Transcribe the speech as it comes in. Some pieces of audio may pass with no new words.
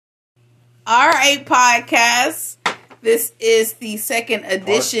All right, podcast. This is the second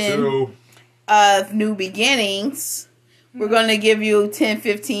edition of New Beginnings. We're going to give you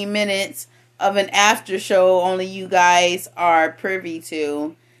 10-15 minutes of an after show only you guys are privy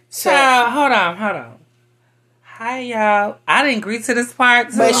to. So, hold on. Hi, y'all. I didn't agree to this part,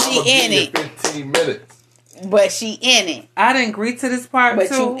 too. But she in it. 15 minutes. But she in it. I didn't agree to this part, but too.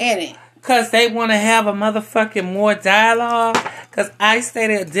 But you in it. Because they want to have a motherfucking more dialogue. Because I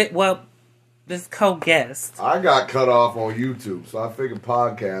stated, this co-guest. I got cut off on YouTube, so I figured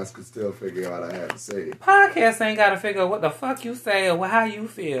podcast could still figure out what I had to say. Podcast ain't got to figure out what the fuck you say or how you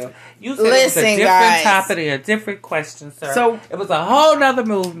feel. You said Listen, it was a different guys. topic, a different question, sir. So it was a whole nother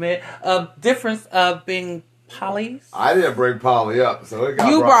movement of difference of being polys. I didn't bring poly up, so it got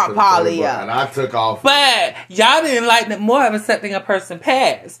you brought poly up, and I took off. But y'all didn't like the more of accepting a person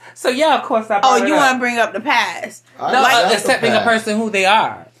past. So yeah, of course I brought it you up. want to bring up the past? Accepting a person who they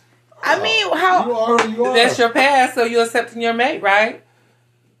are. I mean, how you are. That's your past, so you're accepting your mate, right?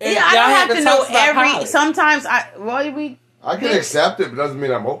 And I don't have to know every. Sometimes I can accept it, but doesn't mean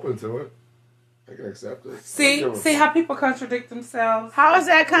I'm open to it. I can accept it. See how people contradict themselves? How is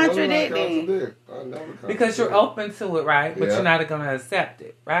that contradicting? I never because you're open to it, right? But you're not going to accept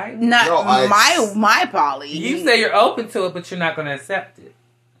it, right? Not my poly. You say you're open to it, but you're not going to accept it.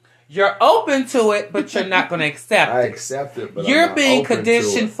 You're open to it, but you're not going to accept it. I accept it, but you're I'm not being open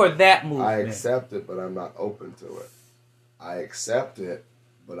conditioned to it. for that movement. I accept it, but I'm not open to it. I accept it,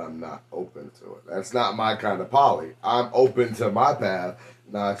 but I'm not open to it. That's not my kind of poly. I'm open to my path,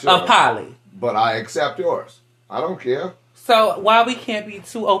 not yours. A poly. But I accept yours. I don't care. So why we can't be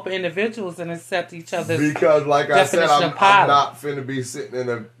two open individuals and accept each other's because, like I said, I'm poly. not finna be sitting in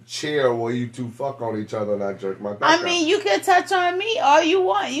a chair where you two fuck on each other and I jerk my back I mean, you can touch on me all you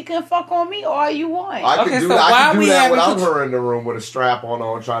want. You can fuck on me all you want. I can do that without her in the room with a strap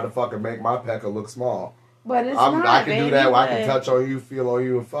on trying to fucking make my pecker look small. But I can do that. I can touch on you, feel on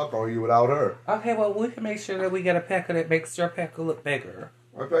you, and fuck on you without her. Okay, well, we can make sure that we get a pecker that makes your pecker look bigger.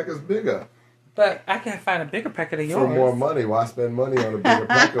 My pecker's bigger. But I can't find a bigger pecker than yours. For more money. Why spend money on a bigger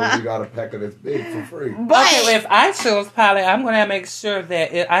pecker when you got a pecker that's big for free? But okay, well, if I choose poly, I'm going to make sure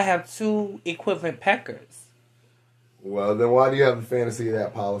that I have two equivalent peckers. Well, then why do you have the fantasy of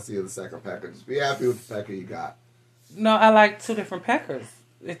that policy of the second pecker? Just be happy with the pecker you got. No, I like two different peckers.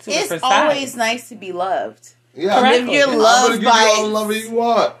 It's always nice to be loved. Yeah, if you're loved by all the love you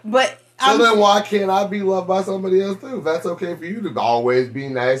want. But then why can't I be loved by somebody else too? If that's okay for you to always be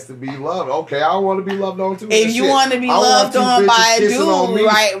nice to be loved. Okay, I want to be loved on too. If you want to be loved on by a dude,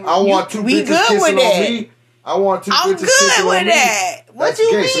 right? I want two bitches kissing on me. I want two bitches kissing on me. I'm good with that. What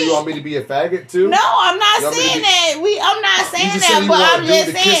you mean? So you want me to be a faggot too? No, I'm not saying that. I'm not saying that. But I'm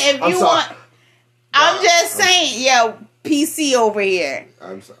just saying if you want. I'm just saying, yo, PC over here.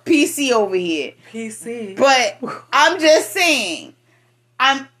 I'm sorry. PC over here. PC. But I'm just saying,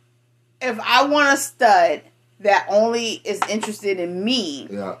 if I want a stud that only is interested in me,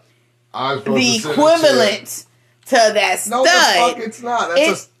 the equivalent to that stud. No, the fuck it's not.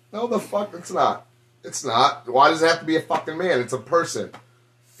 No, the fuck it's not. It's not. Why does it have to be a fucking man? It's a person.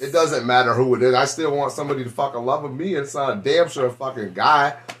 It doesn't matter who it is. I still want somebody to fucking love me. It's not a damn sure a fucking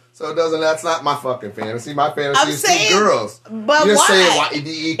guy. So that's not my fucking fantasy. My fantasy is two girls. But you're why? Saying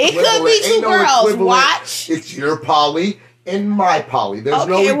it could be two girls. Watch. It's your poly and my poly. There's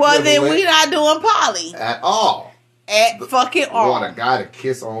no equivalent. Well then we're not doing poly. At all. Fucking all. I want a guy to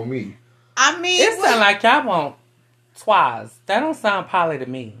kiss on me. I mean. It sounds like y'all want twice. That don't sound poly to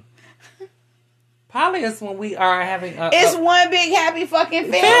me. Poly is when we are having it's one big happy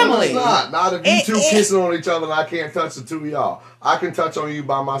fucking family. No, it's not if you two kissing on each other and I can't touch the two of y'all. I can touch on you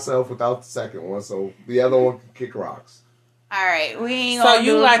by myself without the second one, so the other one can kick rocks. All right, we ain't so gonna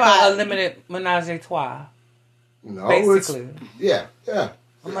you do like a limited menage a trois? No, basically. Yeah.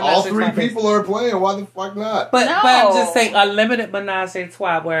 All three people are playing. Why the fuck not? But I'm just saying a limited menage a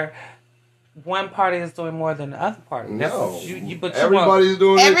trois where one party is doing more than the other party. No.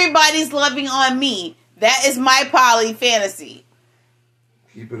 Everybody's loving on me. That is my poly fantasy.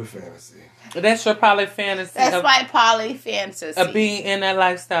 Keep it a fantasy. That's your poly fantasy. That's my poly fantasy. Of being in that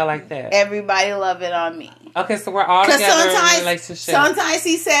lifestyle like that. Everybody loving on me. Okay, so we're all together in a relationship. Sometimes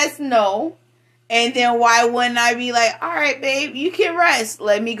he says no. And then why wouldn't I be like, all right, babe, you can rest.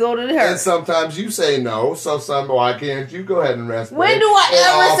 Let me go to her. And sometimes you say no, so why can't you go ahead and rest? When do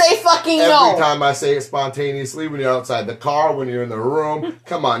I ever say fucking no? Every time I say it spontaneously, when you're outside the car, when you're in the room.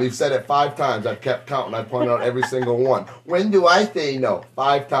 Come on, you've said it 5 times. I've kept counting. I pointed out every single one. When do I say no?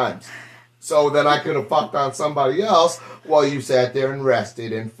 5 times. So then I could have fucked on somebody else while you sat there and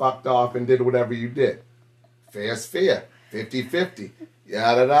rested and fucked off and did whatever you did. Fair's fair. 50-50.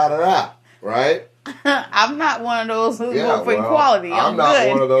 Yada-da-da-da. right? I'm not one of those who go for equality. I'm not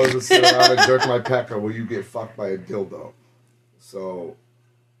good. one of those who sit around and jerk my pecker where you get fucked by a dildo. So,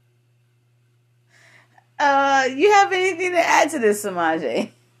 you have anything to add to this,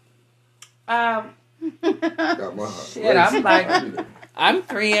 Samaje? got my shit, I'm like, I'm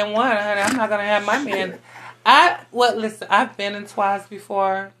 3 and 1, honey. I'm not gonna have my man. Listen, I've been in twice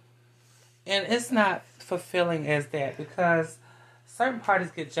before, and it's not fulfilling as that because certain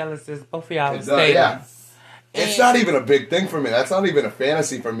parties get jealous as both of y'all stay. Yeah. It's not even a big thing for me. That's not even a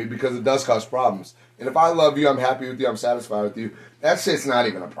fantasy for me because it does cause problems. And if I love you, I'm happy with you, I'm satisfied with you, that shit's not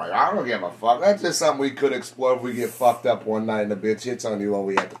even a priority. I don't give a fuck. That's just something we could explore if we get fucked up one night and the bitch hits on you while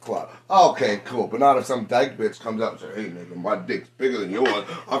we at the club. Okay, cool. But not if some dyke bitch comes up and says, hey, nigga, my dick's bigger than yours.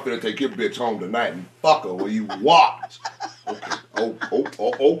 I'm finna take your bitch home tonight and fuck her while you watch. Okay.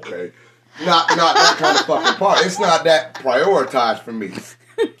 Okay. Not that kind of fucking part. It's not that prioritized for me.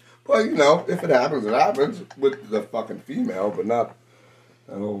 Well, you know, if it happens, it happens with the fucking female, but not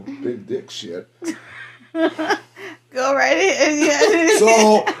that old big dick shit. Go right ahead.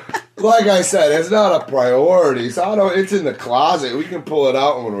 So, like I said, it's not a priority. So it's in the closet. We can pull it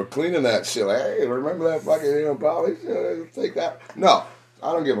out when we're cleaning that shit. Like, hey, remember that fucking polish? Take that. No,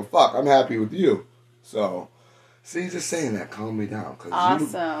 I don't give a fuck. I'm happy with you. So, see, just saying that calmed me down.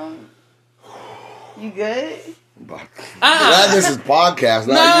 Awesome. You good? This is podcast,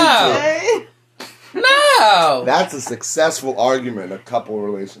 not YouTube. No. That's a successful argument in a couple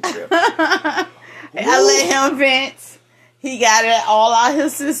relationship. I let him vent. He got it all out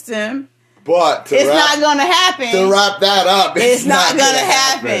his system. But it's not going to happen. To wrap that up, it's not going to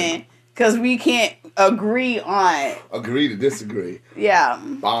happen. Because we can't agree on. Agree to disagree. Yeah.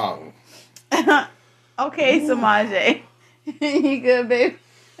 Bong. Okay, Samaje. You good, baby?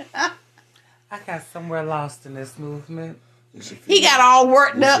 I got somewhere lost in this movement. He got all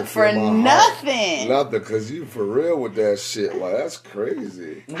worked up for nothing. Nothing, because you for real with that shit. Like, that's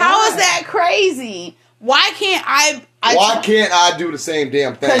crazy. How is that crazy? Why can't Why can't I do the same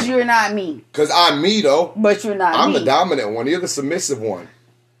damn thing? Because you're not me. Because I'm me, though. But you're not me. I'm the dominant one. You're the submissive one.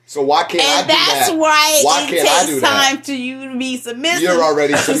 So why can't I do that? And that's why it takes time to you to be submissive. You're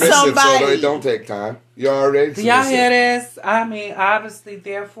already submissive, so it don't take time. You're already submissive. Do y'all hear this? I mean, obviously,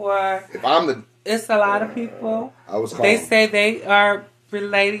 therefore, it's a lot of people. They say they are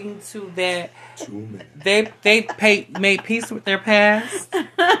relating to that. They made peace with their past,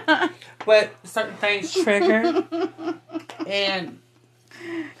 but certain things trigger, and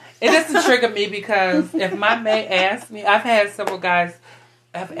it doesn't trigger me because if my mate asks me, I've had several guys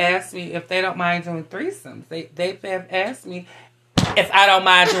have asked me if they don't mind doing threesomes. They have asked me if I don't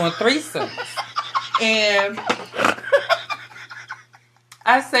mind doing threesomes, and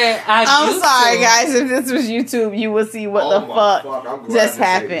I said I'm sorry, guys. If this was YouTube, you would see what the fuck just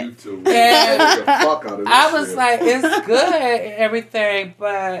happened. And I was like, it's good and everything,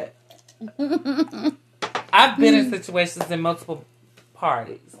 but I've been in situations in multiple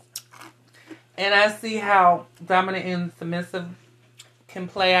parties, and I see how dominant and submissive can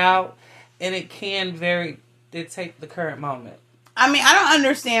play out, and it can dictate the current moment. I mean, I don't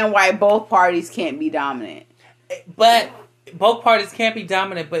understand why both parties can't be dominant. But both parties can't be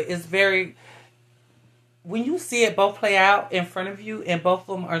dominant, but it's very... When you see it both play out in front of you and both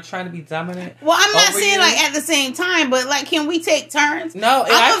of them are trying to be dominant... Well, I'm not saying like at the same time, but like, can we take turns? No.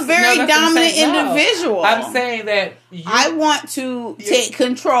 I'm a very dominant individual. I'm saying that I want to take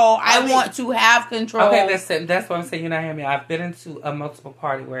control. I want to have control. Okay, listen. That's what I'm saying. You're not hearing me. I've been into a multiple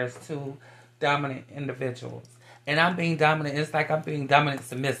party where it's two dominant individuals. And I'm being dominant. It's like I'm being dominant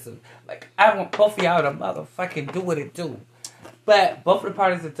submissive. Like, I want both of y'all to motherfucking do what it do. But both of the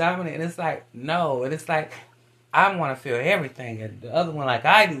parties are dominant, and it's like, no. And it's like, I want to feel everything. And the other one, like,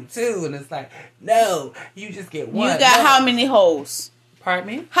 I do too. And it's like, no, you just get one. You got how many holes? Pardon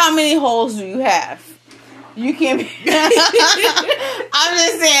me? How many holes do you have? You can't be... I'm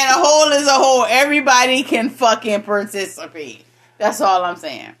just saying, a hole is a hole. Everybody can fucking participate. That's all I'm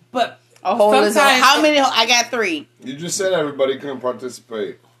saying. But a hole is a hole. How many holes? I got 3. You just said everybody can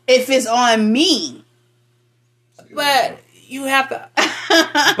participate. If it's on me. But... You have to,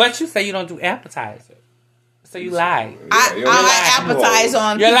 but you say you don't do appetizer, so you lie. I appetize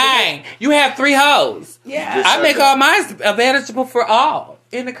on. You're lying. You have 3 hoes. Yeah, I make all mine manageable for all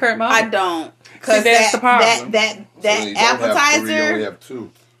in the current moment. I don't, because that's the problem. That appetizer. You only have 2.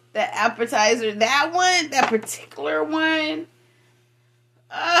 That appetizer, that particular one.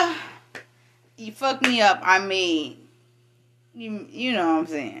 You fuck me up. I mean, you know what I'm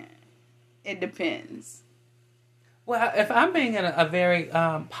saying. It depends. Well, if I'm being in a very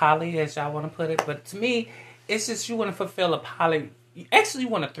poly, as y'all want to put it, but to me, it's just you want to fulfill a poly. Actually, you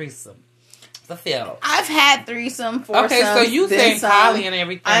want a threesome. fulfilled. I've had threesome, foursome. Okay, so you saying poly and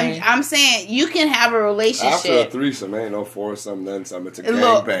everything. I'm saying you can have a relationship. After a threesome, ain't no foursome, then some. It's a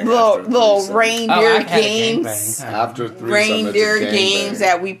gangbang. Little reindeer games. After threesome, reindeer games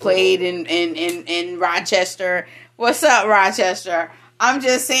that we played in Rochester. What's up, Rochester? I'm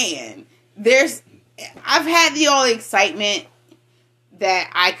just saying. I've had the all excitement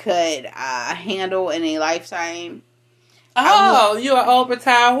that I could handle in a lifetime. Oh, you're an old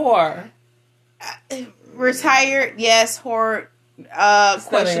retired whore. Retired, yes. Whore,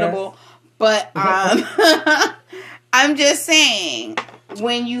 questionable. But I'm just saying,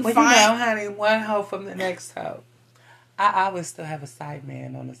 when you find... You know, honey, one hoe from the next hoe. I always still have a side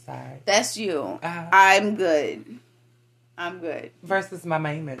man on the side. That's you. I'm good. Versus my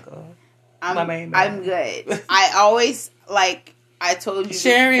main nigga. I'm good. I always, like I told you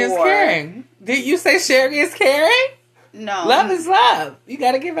sharing before. Is caring. Did you say sharing is caring? No. Love is love. You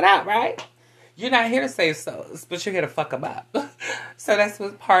got to give it out, right? You're not here to save souls, but you're here to fuck them up. So that's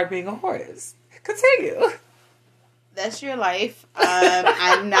what part of being a whore is. Continue. That's your life.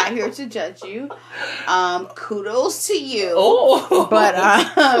 I'm not here to judge you. Kudos to you. Oh. But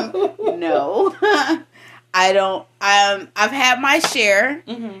no. I don't. I've had my share.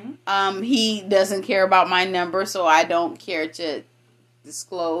 Mm-hmm. He doesn't care about my number, so I don't care to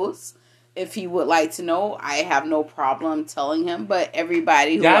disclose. If he would like to know, I have no problem telling him. But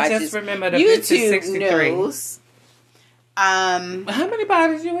everybody who watches just remember the YouTube knows. How many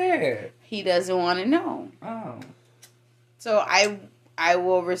bodies you had? He doesn't want to know. Oh. So I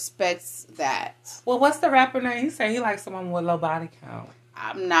will respect that. Well, what's the rapper name? He said he likes someone with low body count.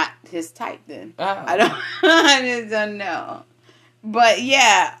 I'm not his type then. Oh. I just don't know. But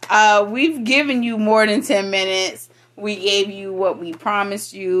yeah, we've given you more than 10 minutes. We gave you what we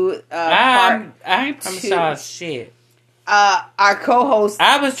promised you. I ain't promised y'all shit. Our co-host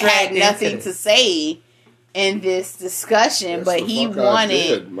had nothing to say in this discussion, but he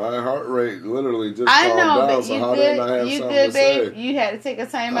wanted. My heart rate literally just calmed down. So how did I have something to say? You had to take a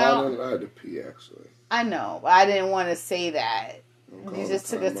time out. I had to pee actually. I know, but I didn't want to say that. You just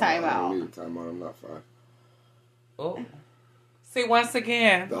took a time out. I don't need a time out. I'm not fine. Oh. See, once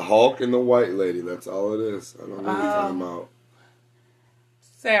again. The Hulk and the White Lady. That's all it is. I don't need a time out.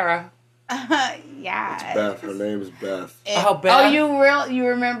 Sarah. Yeah. It's Beth. Her name is Beth. Beth. Oh, you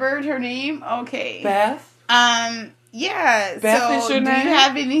remembered her name? Okay. Beth? Yeah. Beth is your name? Do you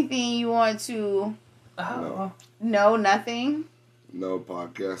have anything you want to... No, nothing? No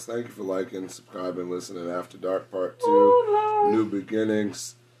podcast. Thank you for liking, subscribing, listening to After Dark Part 2. New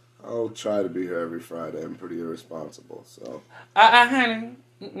Beginnings. I'll try to be here every Friday. I'm pretty irresponsible, so. Honey.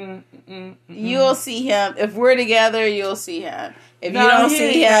 You'll see him. If we're together, you'll see him. If you don't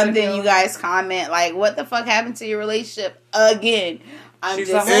see him, then you guys comment like, what the fuck happened to your relationship again?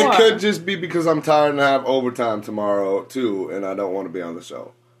 It could just be because I'm tired and I have overtime tomorrow, too, and I don't want to be on the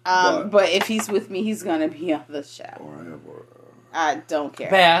show. But if he's with me, he's going to be on the show. Or I don't care.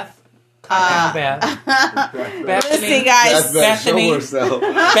 Beth. Beth. Listen, guys. Bethany.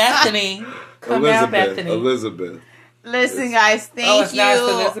 Bethany. Come down, Bethany. Elizabeth. Listen, guys. Thank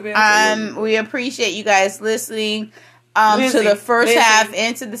you. We appreciate you guys listening to the first half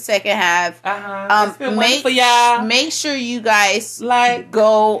and to the second half. It's been waiting for y'all. Make sure you guys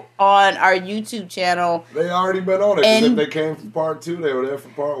go on our YouTube channel. They already been on it. If they came for part 2, they were there for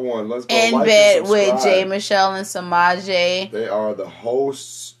part 1. Let's go. In bed with Jay, Michelle, and Samaje. They are the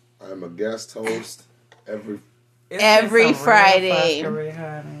hosts. I'm a guest host every Friday.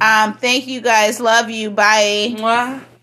 Thank you guys. Love you. Bye. Mwah.